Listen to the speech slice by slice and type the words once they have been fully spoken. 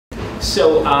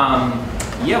So,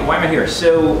 yeah, why am I here?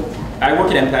 So, I work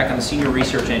at Impact. I'm a senior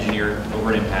research engineer over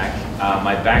at Impact.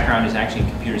 My background is actually in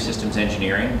computer systems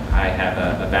engineering. I have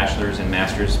a bachelor's and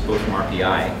master's both from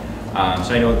RPI.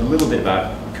 So I know a little bit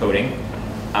about coding.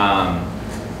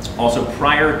 Also,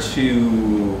 prior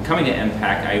to coming to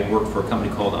Impact, I worked for a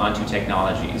company called Onto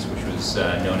Technologies, which was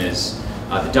known as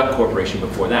the Duck Corporation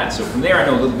before that. So from there, I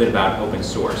know a little bit about open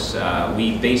source.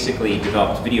 We basically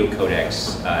developed video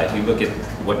codecs. If you look at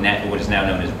what is now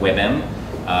known as WebM,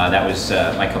 that was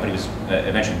my company was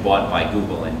eventually bought by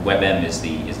Google, and WebM is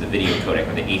the video codec,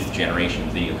 or the 8th generation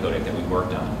video codec that we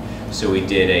worked on. So we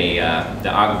did the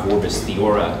Agave Orbis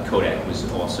Theora codec was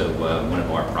also one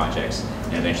of our projects,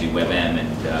 and eventually WebM,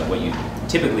 and what you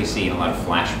typically see in a lot of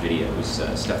Flash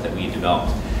videos, stuff that we had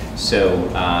developed. So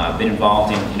I've been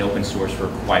involved in open source for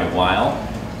quite a while,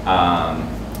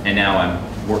 and now I'm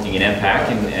working at Impact.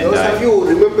 And those of you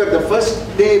remember the first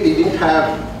day we didn't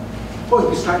have. Oh,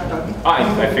 you started talking.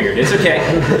 I figured it's okay.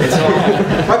 It's all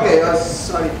right. Okay,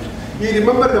 sorry. You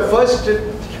remember the first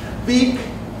week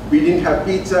we didn't have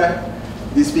pizza.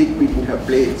 This week we didn't have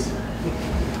plates.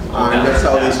 And that's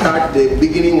how we start the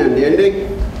beginning and the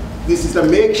ending. This is a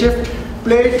makeshift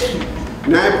plate.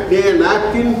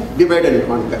 Napkin, divide and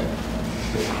conquer.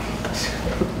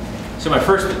 So my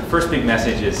first big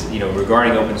message is,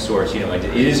 regarding open source,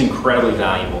 it is incredibly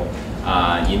valuable.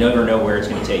 You never know where it's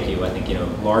going to take you. I think,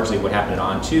 largely what happened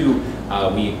at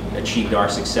On2, we achieved our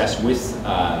success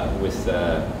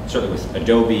certainly with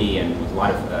Adobe and with a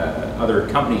lot of other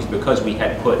companies, because we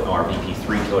had put our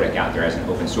VP3 codec out there as an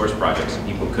open source project, so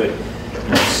people could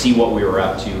see what we were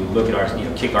up to, look at our,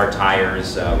 kick our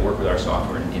tires, work with our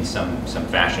software in some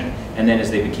fashion, and then as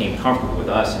they became comfortable with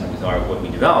us and with what we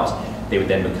developed, they would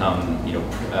then become,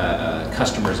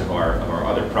 customers of our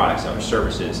other products, our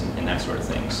services, and that sort of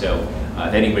thing. So,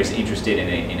 if anybody's interested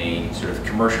in a sort of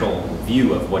commercial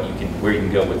view of where you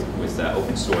can go with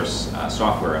open source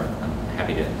software, I'm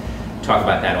happy to talk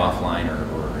about that offline or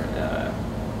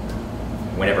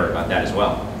whenever about that as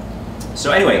well.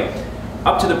 So anyway,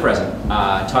 up to the present,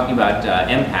 talking about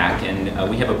Impact, and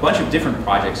we have a bunch of different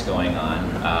projects going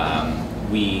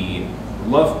on. We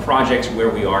love projects where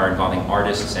we are involving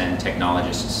artists and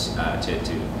technologists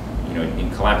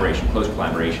in collaboration, close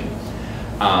collaboration.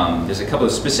 There's a couple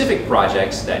of specific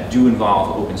projects that do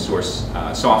involve open source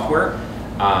software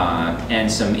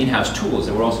and some in-house tools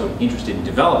that we're also interested in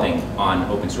developing on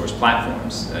open source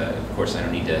platforms. Of course, I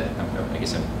don't need to, I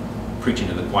guess I'm preaching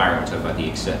to the choir when we talk about the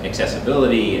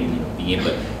accessibility and being able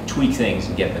to tweak things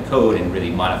and get the code and really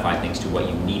modify things to what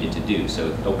you need it to do.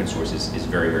 So open source is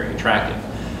very, very attractive.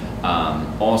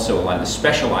 Also, a lot of the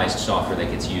specialized software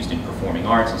that gets used in performing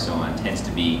arts and so on tends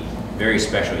to be very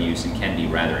special use and can be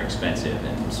rather expensive,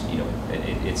 and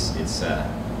it's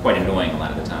quite annoying a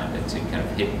lot of the time to kind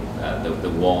of hit the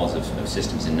walls of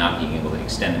systems and not being able to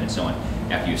extend them and so on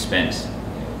after you've spent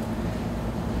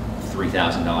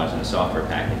 $3,000 in a software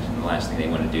package, and the last thing they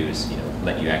want to do is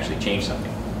let you actually change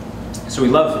something. So we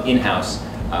love in-house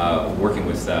working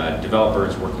with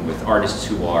developers, working with artists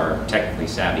who are technically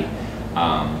savvy.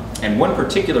 And one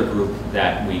particular group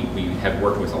that we have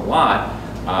worked with a lot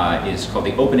is called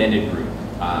the Open-Ended Group.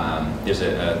 There's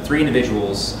 3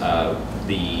 individuals.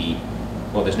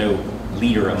 There's no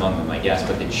leader among them, I guess,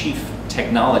 but the chief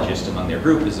technologist among their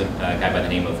group is a guy by the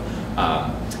name of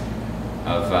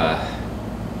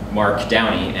Mark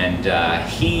Downey, and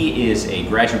he is a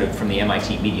graduate from the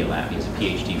MIT Media Lab. He has a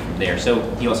PhD from there, so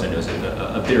he also knows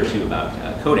a bit or two about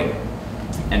coding.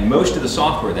 And most of the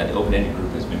software that the Open-Ended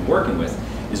Group has been working with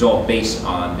is all based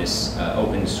on this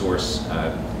open source,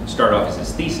 started off as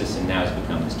this thesis and now has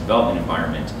become this development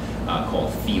environment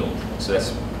called Field. So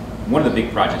that's one of the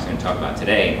big projects I'm going to talk about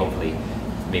today, and hopefully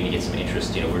maybe get some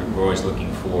interest. We're always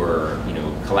looking for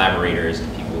collaborators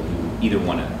and people who either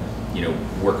want to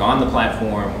work on the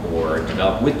platform or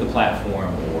develop with the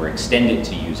platform or extend it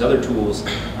to use other tools.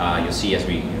 You'll see as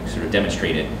we sort of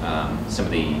demonstrate it some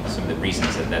of the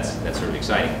reasons that's sort of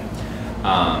exciting.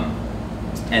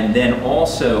 And then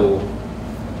also,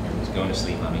 everyone's going to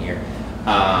sleep on me here.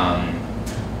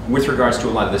 With regards to a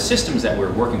lot of the systems that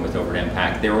we're working with over at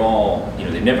Impact, they're all,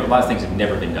 a lot of things have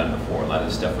never been done before. A lot of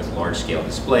the stuff with large-scale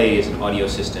displays and audio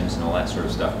systems and all that sort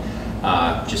of stuff.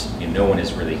 No one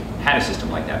has really had a system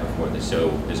like that before. So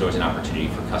there's always an opportunity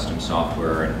for custom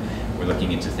software, and we're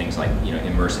looking into things like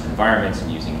immersive environments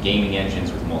and using gaming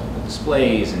engines with multiple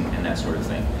displays and that sort of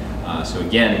thing. So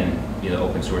again, the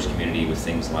open source community with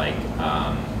things like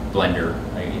Blender.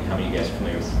 How many of you guys are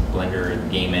familiar with Blender, the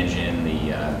game engine,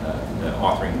 the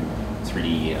authoring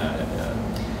 3D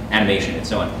animation and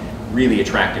so on? Really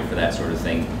attractive for that sort of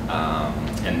thing.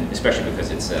 and especially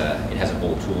because it has a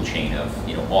whole tool chain of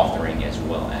authoring as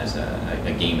well as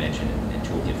a game engine and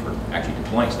toolkit for actually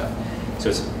deploying stuff. So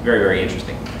it's very, very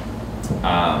interesting.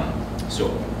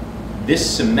 So this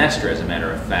semester, as a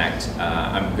matter of fact,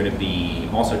 I'm going to be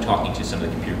also talking to some of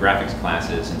the computer graphics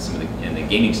classes and some of the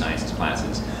gaming sciences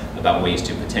classes about ways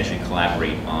to potentially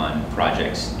collaborate on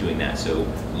projects doing that. So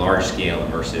large-scale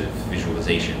immersive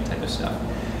visualization type of stuff.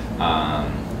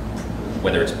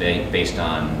 Whether it's based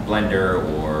on Blender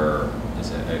or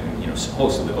as a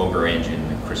host of the Ogre engine,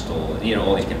 the Crystal,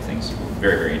 all these kind of things.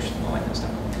 Very, very interesting, all that kind of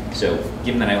stuff. So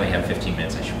given that I only have 15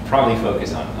 minutes, I should probably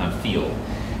focus on field.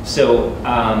 So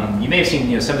you may have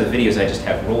seen some of the videos I just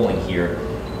have rolling here,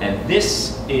 and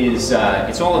this is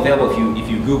it's all available if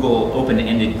you Google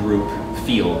open-ended group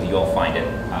field, you'll find it.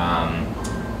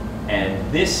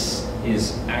 And this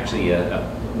is actually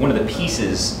one of the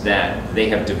pieces that they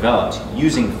have developed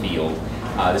using field.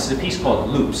 This is a piece called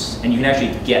Loops, and you can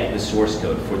actually get the source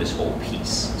code for this whole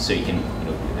piece, so you can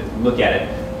look at it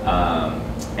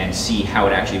and see how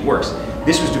it actually works.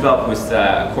 This was developed with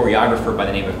a choreographer by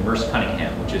the name of Merce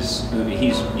Cunningham, which is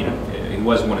he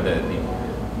was one of the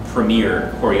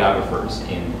premier choreographers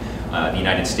in the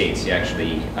United States. He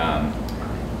actually, I'm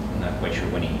not quite sure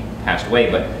when he passed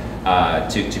away, but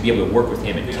to be able to work with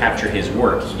him and capture his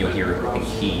work, you'll hear, I think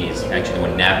he is actually the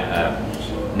one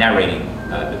narrating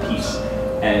the piece.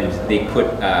 And they put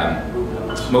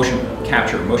motion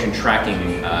capture, motion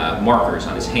tracking markers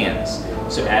on his hands.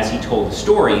 So as he told the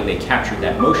story, they captured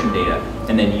that motion data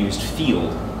and then used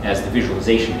field as the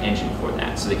visualization engine for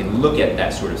that. So they can look at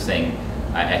that sort of thing,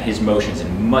 at his motions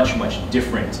in much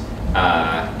different,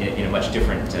 in a much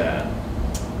different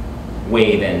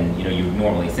way than you would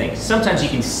normally think. Sometimes you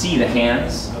can see the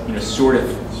hands, sort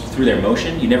of through their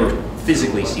motion. You never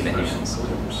physically see the hands.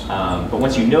 But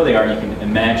once you know they are, you can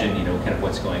imagine, kind of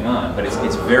what's going on. But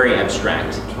it's very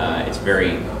abstract. It's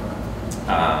very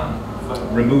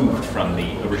removed from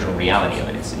the original reality of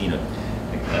it. It's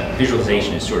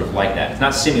visualization is sort of like that. It's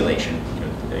not simulation.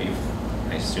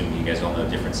 I assume you guys all know the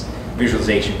difference.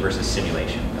 Visualization versus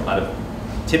simulation. A lot of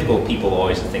typical people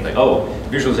always think like, oh,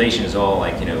 visualization is all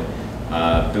like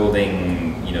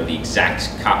building the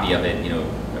exact copy of it,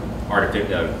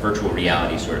 virtual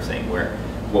reality sort of thing. Where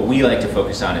what we like to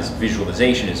focus on is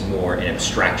visualization is more an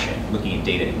abstraction, looking at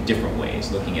data in different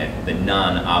ways, looking at the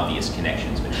non-obvious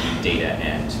connections between data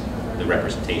and the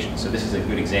representation. So this is a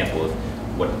good example of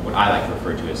what I like to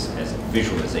refer to as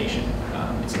visualization.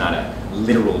 It's not a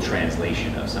literal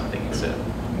translation of something, it's a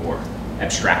more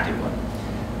abstracted one.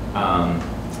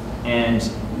 And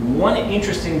one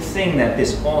interesting thing that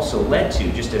this also led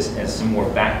to, just as some more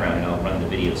background, and I'll run the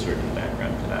video sort of in the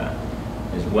background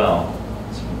as well,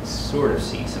 so you can sort of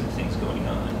see some things going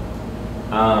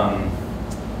on.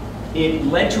 It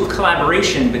led to a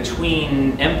collaboration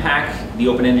between MPAC, the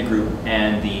open-ended group,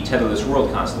 and the Tetherless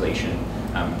World constellation.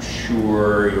 I'm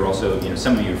sure you're also,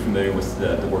 some of you are familiar with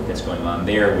the work that's going on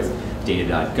there with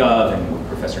data.gov and what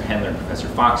Professor Hendler and Professor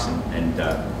Fox and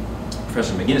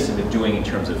Professor McGinnis have been doing in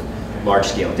terms of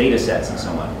large-scale data sets and so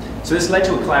on. So this led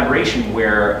to a collaboration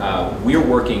where we're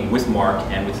working with Mark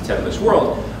and with the Tetherless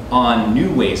World on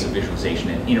new ways of visualization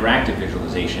and interactive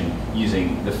visualization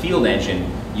using the field engine,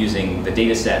 using the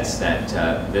data sets that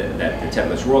the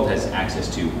Tetherless World has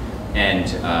access to,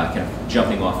 and kind of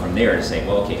jumping off from there to say,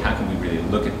 well, okay, how can we really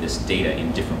look at this data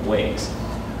in different ways?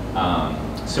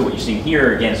 So what you're seeing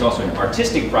here, again, is also an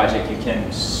artistic project. You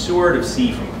can sort of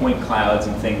see from point clouds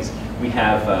and things, we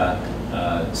have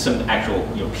some actual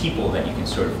people that you can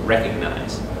sort of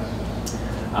recognize.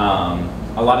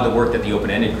 A lot of the work that the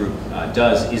open-ended group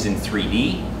does is in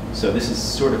 3D. So this is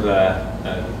sort of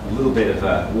a little bit of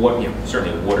a,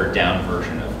 certainly a watered-down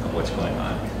version of what's going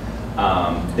on.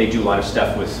 They do a lot of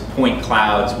stuff with point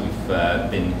clouds. We've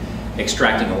been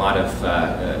extracting a lot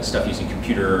of stuff using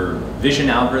computer vision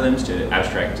algorithms to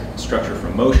abstract structure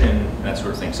from motion, that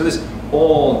sort of thing. So there's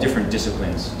all different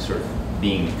disciplines sort of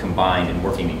being combined and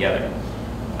working together.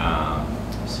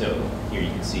 So here you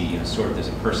can see, sort of there's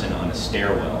a person on a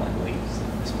stairwell, I believe is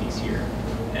this piece here,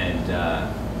 and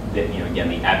again,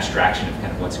 the abstraction of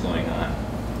kind of what's going on.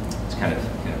 It's kind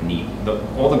of neat.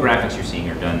 All the graphics you're seeing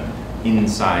are done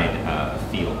inside a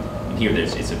field. And here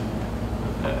it's a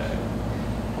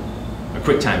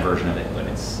QuickTime version of it, but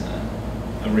it's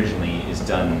originally is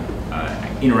done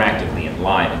interactively and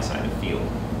live inside a field.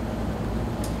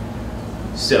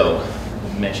 So,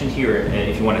 mentioned here,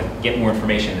 if you want to get more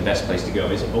information, the best place to go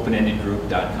is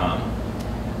openendedgroup.com.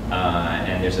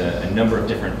 And there's a number of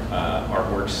different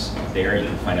artworks there. You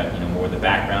can find out more of the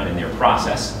background and their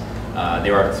process.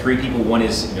 There are 3 people. One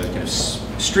is kind of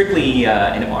strictly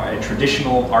a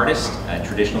traditional artist.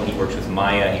 Traditional, he works with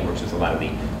Maya, he works with a lot of the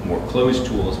more closed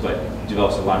tools, but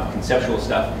develops a lot of conceptual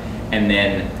stuff, and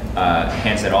then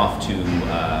hands that off to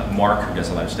Mark, who does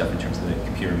a lot of stuff in terms of the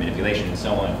computer manipulation and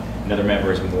so on. Another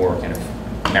member is more kind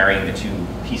of marrying the two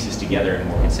pieces together and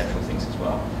more conceptual things as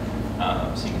well.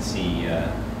 So you can see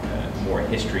more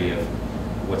history of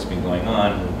what's been going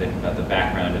on, a little bit about the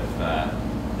background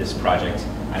of this project.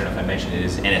 I don't know if I mentioned it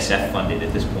is NSF funded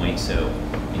at this point, so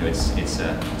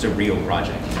it's a real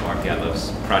project. RPI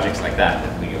loves projects like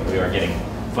that we are getting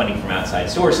funding from outside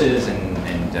sources and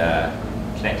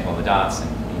connecting all the dots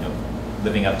and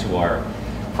living up to our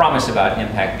promise about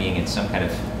impact being in some kind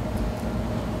of,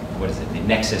 what is it, the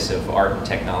nexus of art and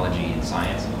technology and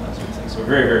science and all that sort of thing. So we're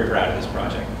very, very proud of this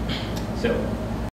project. So